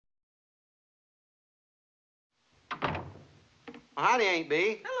Well, howdy, Aunt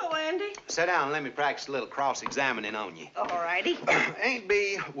B. Hello, Andy. Sit down and let me practice a little cross-examining on you. All righty. Aunt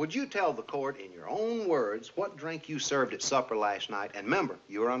B, would you tell the court in your own words what drink you served at supper last night? And remember,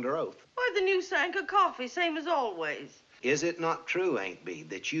 you were under oath. Why, the new Sanka coffee, same as always. Is it not true, Aunt B,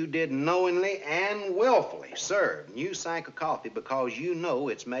 that you did knowingly and willfully serve new Sanka coffee because you know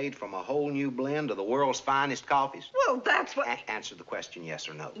it's made from a whole new blend of the world's finest coffees? Well, that's what... Answer the question, yes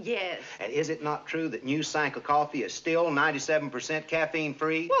or no. Yes. And is it not true that new Sanka coffee is still 97%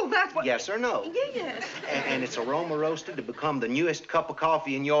 caffeine-free? Well, that's what... Yes or no? Yes. And it's aroma roasted to become the newest cup of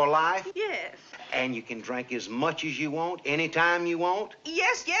coffee in your life? Yes. And you can drink as much as you want, anytime you want?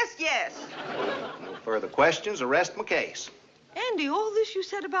 Yes, yes, yes. No further questions. Arrest my case. Andy, all this you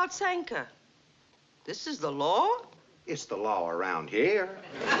said about Sanka, this is the law? It's the law around here.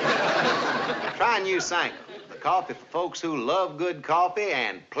 Try new Sanka, the coffee for folks who love good coffee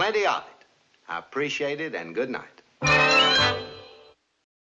and plenty of it. I appreciate it, and good night.